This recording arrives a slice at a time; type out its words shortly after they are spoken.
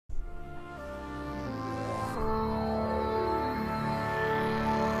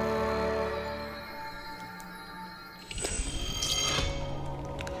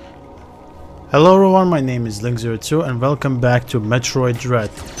Hello everyone, my name is Link02 and welcome back to Metroid Dread.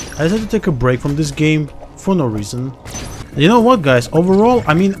 I decided to take a break from this game for no reason. You know what guys, overall,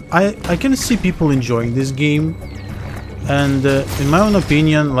 I can see people enjoying this game. And in my own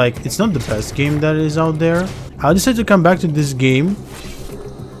opinion, like, it's not the best game that is out there. I decided to come back to this game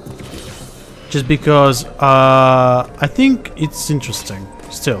just because I think it's interesting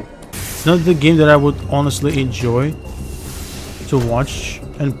still. It's not the game that I would honestly enjoy to watch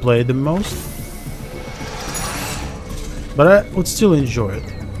and play the most, but I would still enjoy it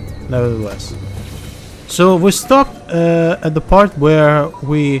nevertheless. So we stopped at the part where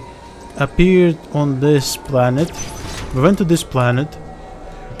we appeared on this planet. We went to this planet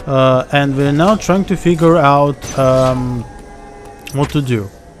and we're now trying to figure out what to do.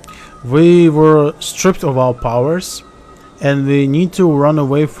 We were stripped of our powers and we need to run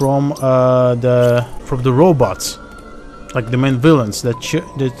away from the robots, like the main villains that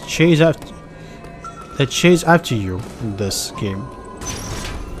chase after you in this game.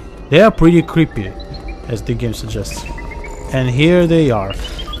 They are pretty creepy, as the game suggests. And here they are.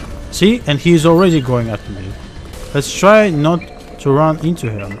 See? And he's already going after me. Let's try not to run into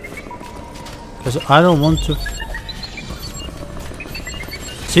him, because I don't want to.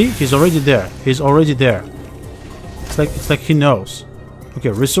 See? He's already there. He's already there. It's like he knows. Okay,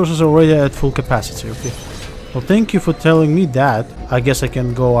 resources are already at full capacity. Okay. Well, thank you for telling me that. I guess I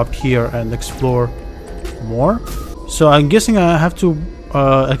can go up here and explore more. So I'm guessing I have to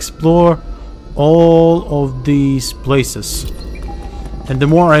explore all of these places. And the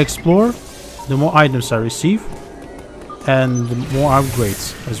more I explore, the more items I receive. And the more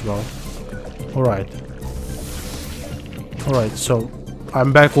upgrades as well. Alright. Alright, so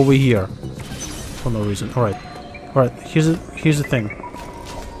I'm back over here. For no reason. Alright. Alright, here's the thing.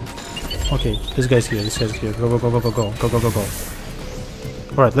 Okay, this guy's here, this guy's here. Go, go, go, go, go, go, go, go, go, go.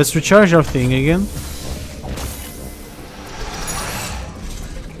 Alright, let's recharge our thing again.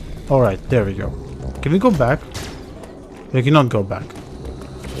 Alright, there we go. Can we go back? We cannot go back.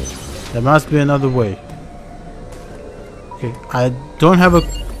 There must be another way. Okay, I don't have a...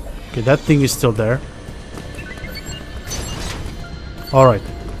 Okay, that thing is still there. Alright.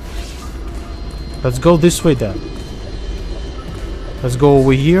 Let's go this way then. Let's go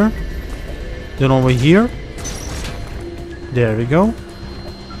over here. Then over here. There we go.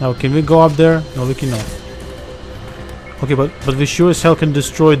 Now can we go up there? No, we cannot. Okay, but we sure as hell can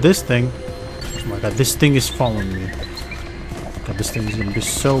destroy this thing. Oh my god, this thing is following me. God, this thing is gonna be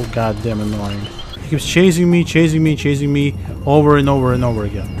so goddamn annoying. He keeps chasing me, chasing me, chasing me over and over and over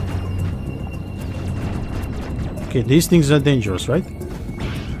again. Okay, these things are dangerous, right?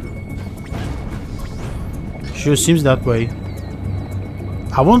 Sure seems that way.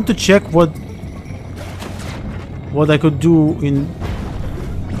 I want to check what I could do in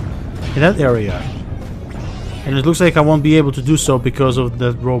that area. And it looks like I won't be able to do so because of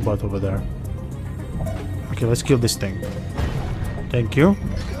that robot over there. Okay, let's kill this thing. Thank you.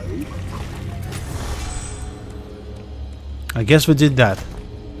 I guess we did that.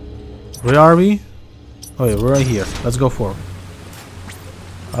 Where are we? Oh yeah, we're right here. Let's go for it.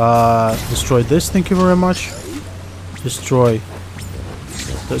 Destroy this, thank you very much. Destroy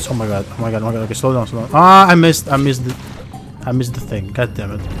this. Oh my god, oh my god, oh my god. Okay, slow down, slow down. Ah, I missed the thing. God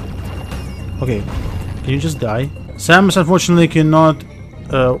damn it. Okay. Can you just die? Samus unfortunately cannot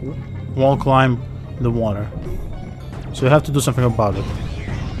wall climb the water, so we have to do something about it.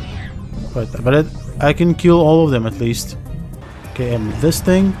 Right, but I can kill all of them at least. Okay, and this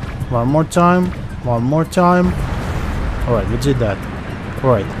thing. One more time. One more time. Alright, we did that.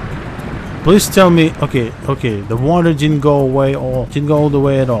 Alright. Please tell me. Okay, okay. The water didn't go away didn't go all the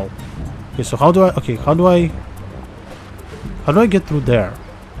way at all. Okay, so how do I? Okay, how do I get through there?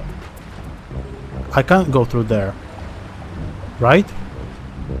 I can't go through there, right?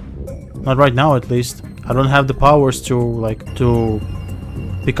 Not right now, at least. I don't have the powers to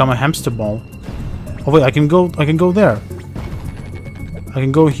become a hamster ball. Oh wait, I can go there. I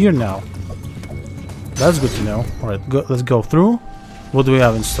can go here now. That's good to know. All right, let's go through. What do we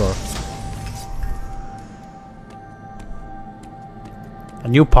have in store? A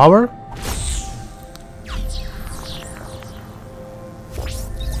new power?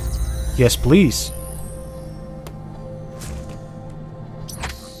 Yes, please.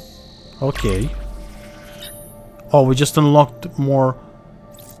 Okay. Oh, we just unlocked more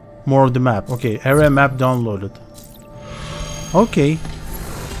of the map. Okay, area map downloaded. Okay.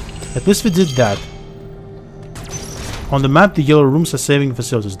 At least we did that. On the map, the yellow rooms are saving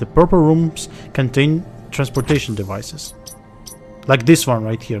facilities. The purple rooms contain transportation devices. Like this one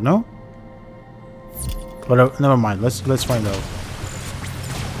right here, no? But never mind. Let's find out.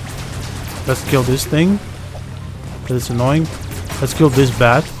 let's kill this thing. Because it's annoying. Let's kill this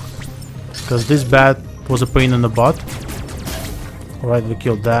bat. Because this bat was a pain in the butt. Alright, we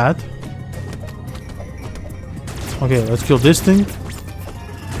killed that. Okay, let's kill this thing.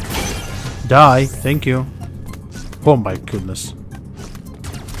 Die. Thank you. Oh my goodness.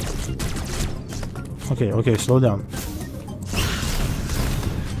 Okay, okay, slow down.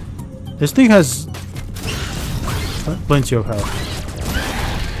 This thing has plenty of health.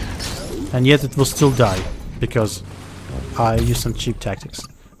 And yet it will still die. Because I used some cheap tactics.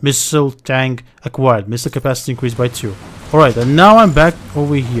 Missile tank acquired. Missile capacity increased by 2. Alright, and now I'm back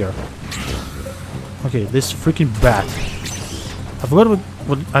over here. Okay, this freaking bat. I forgot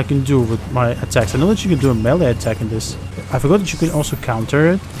what I can do with my attacks. I know that you can do a melee attack in this. I forgot that you can also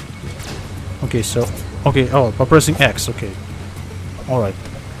counter it. Okay, so... Okay, oh, by pressing X, okay. Alright.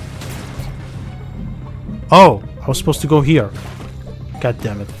 Oh, I was supposed to go here. God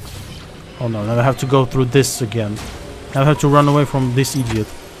damn it. Oh no, now I have to go through this again. Now I have to run away from this idiot.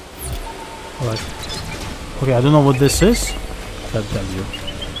 Alright. Okay, I don't know what this is. God damn you.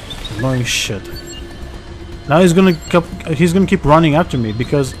 Annoying shit. Now he's gonna keep running after me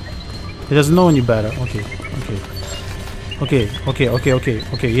because he doesn't know any better. Okay,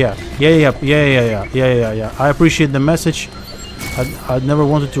 yeah. I appreciate the message. I never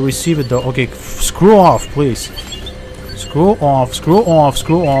wanted to receive it though. Okay, screw off, please. Screw off, screw off,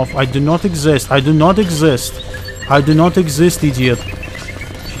 screw off. I do not exist. I do not exist. I do not exist, idiot.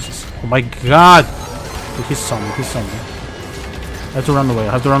 Jesus. Oh my god. Okay, he's something. He's something. I have to run away.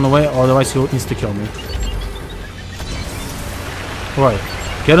 I have to run away, otherwise he'll insta-kill me. Alright.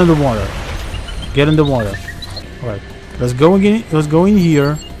 Get in the water. Get in the water. Alright. Let's go again. Let's go in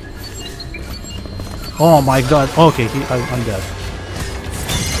here. Oh my god. Okay, I'm dead.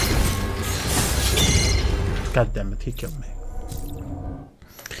 God damn it, he killed me.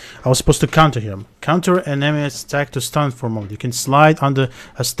 I was supposed to counter him. Counter an enemy's attack to stun for a moment. You can slide under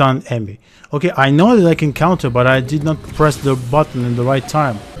a stunned enemy. Okay, I know that I can counter, but I did not press the button in the right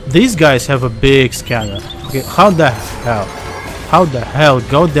time. These guys have a big scanner. Okay, how the hell? How the hell?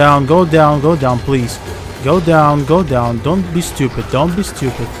 Go down, go down, go down, please. Go down, go down. Don't be stupid. Don't be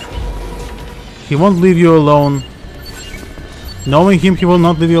stupid. He won't leave you alone. Knowing him, he will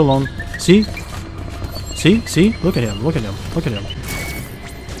not leave you alone. See? See? See? Look at him. Look at him. Look at him.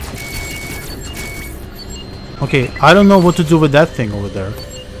 Okay, I don't know what to do with that thing over there.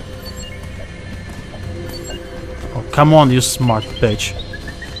 Oh, come on, you smart bitch.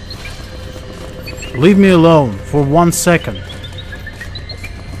 Leave me alone for 1 second.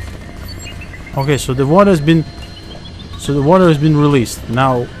 Okay, so the water has been released.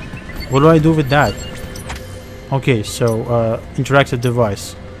 Now, what do I do with that? Okay, so interactive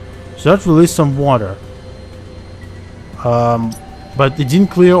device. So that released some water. But it didn't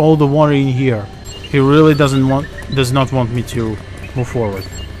clear all the water in here. He really does not want me to move forward.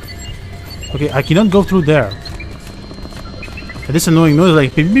 Okay, I cannot go through there. And this annoying noise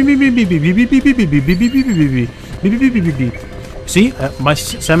like beep beep beep beep beep beep beep beep beep beep beep beep beep beep beep beep beep beep beep. See, my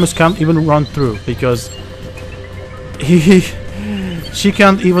Samus can't even run through because she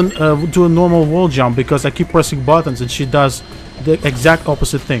can't even do a normal wall jump because I keep pressing buttons and she does the exact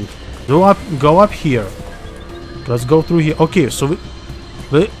opposite thing. Go up here. Let's go through here. Okay, so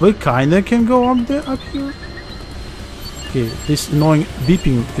we kinda can go up here. Okay, this annoying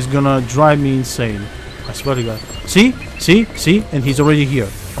beeping is gonna drive me insane. I swear to God. See? See? See? And he's already here.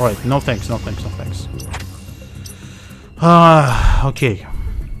 Alright, no thanks, no thanks, no thanks. Okay.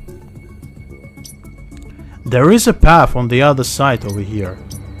 There is a path on the other side over here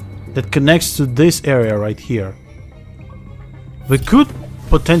that connects to this area right here. We could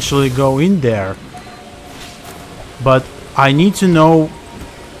potentially go in there, but I need to know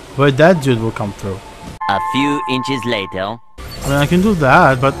where that dude will come through. A few inches later. I mean, I can do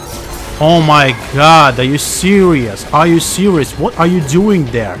that, but... Oh my god, are you serious? Are you serious? What are you doing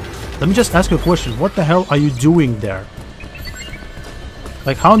there? Let me just ask you a question. What the hell are you doing there?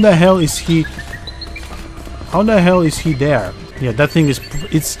 Like, how the hell is he... How the hell is he there? Yeah, that thing is...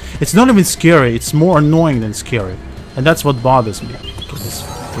 It's not even scary. It's more annoying than scary. And that's what bothers me. Okay, this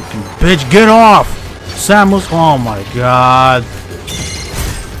freaking bitch, get off! Samus, oh my god.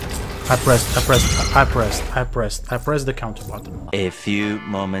 I pressed the counter button. A few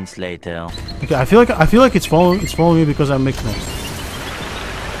moments later. Okay, I feel like it's following me because I make noise.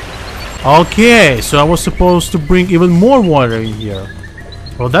 Okay, so I was supposed to bring even more water in here.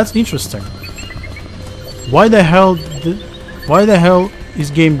 Well, that's interesting. Why the hell is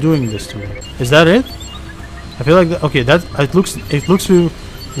game doing this to me? Is that it? I feel like okay, that it looks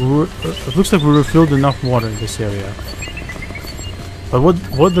like we refilled enough water in this area. But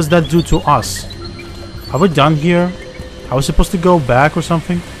what does that do to us? Are we done here? Are we supposed to go back or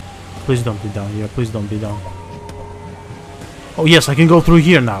something? Please don't be down here. Please don't be down. Oh yes, I can go through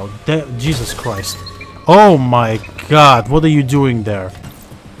here now. Jesus Christ. Oh my god, what are you doing there?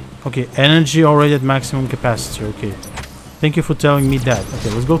 Okay, energy already at maximum capacity. Okay. Thank you for telling me that. Okay,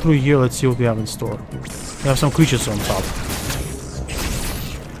 let's go through here. Let's see what we have in store. We have some creatures on top.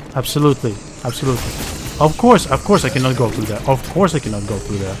 Absolutely. Absolutely. Of course I cannot go through there. Of course I cannot go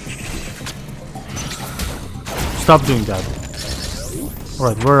through there. Stop doing that.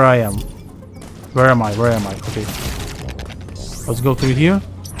 Alright, where I am. Where am I? Where am I? Okay. Let's go through here.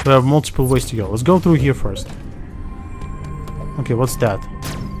 We have multiple ways to go. Let's go through here first. Okay, what's that?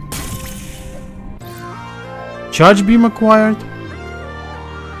 Charge beam acquired?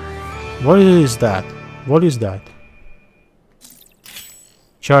 What is that? What is that?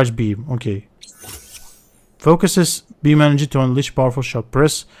 Charge beam, okay. Focuses beam energy to unleash powerful shot.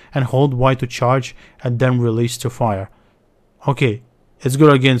 Press and hold Y to charge and then release to fire. Okay, it's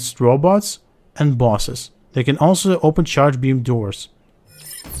good against robots and bosses. They can also open charge beam doors.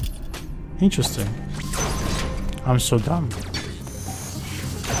 Interesting. I'm so dumb.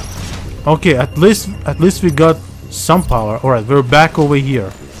 Okay, at least we got some power. Alright, we're back over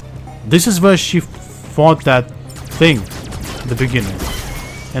here. This is where she fought that thing at the beginning.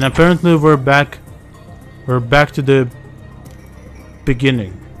 And apparently we're back to the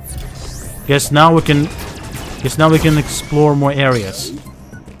beginning. Guess now we can explore more areas.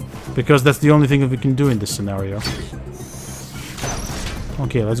 Because that's the only thing that we can do in this scenario.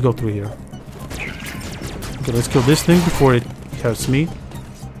 Okay, let's go through here. Okay, let's kill this thing before it hurts me.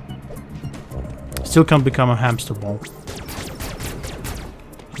 Still can't become a hamster ball.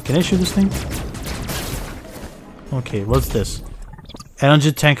 Can I shoot this thing? Okay, what's this?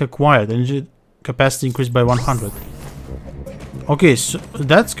 Energy tank acquired. Energy capacity increased by 100. Okay, so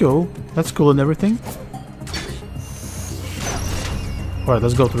that's cool. That's cool and everything. Alright,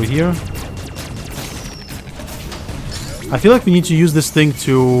 let's go through here. I feel like we need to use this thing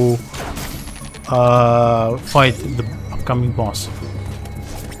to fight the upcoming boss.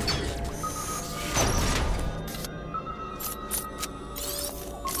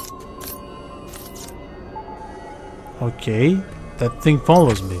 Okay, that thing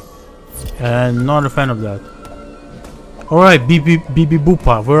follows me. And not a fan of that. Alright, BB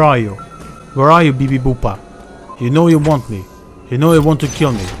Boopa, where are you? Where are you, BB Boopa? You know you want me. You know you want to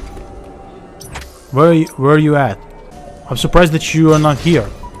kill me. Where are you at? I'm surprised that you are not here.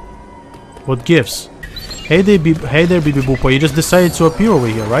 What gives? Hey there, BB Boopa. You just decided to appear over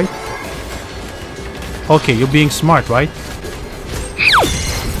here, right? Okay, you're being smart, right?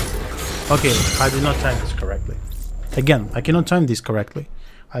 Okay, I did not time this correctly. Again, I cannot time this correctly.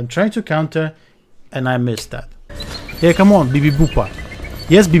 I'm trying to counter, and I missed that. Yeah, come on, BB Boopa.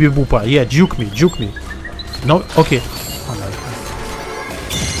 Yes, BB Boopa. Yeah, juke me, juke me. No, okay. Oh my god.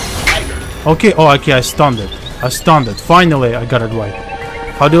 Okay, oh, okay, I stunned it. I stunned it. Finally, I got it right.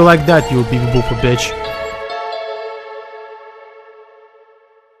 How do you like that, you BB Boopa bitch?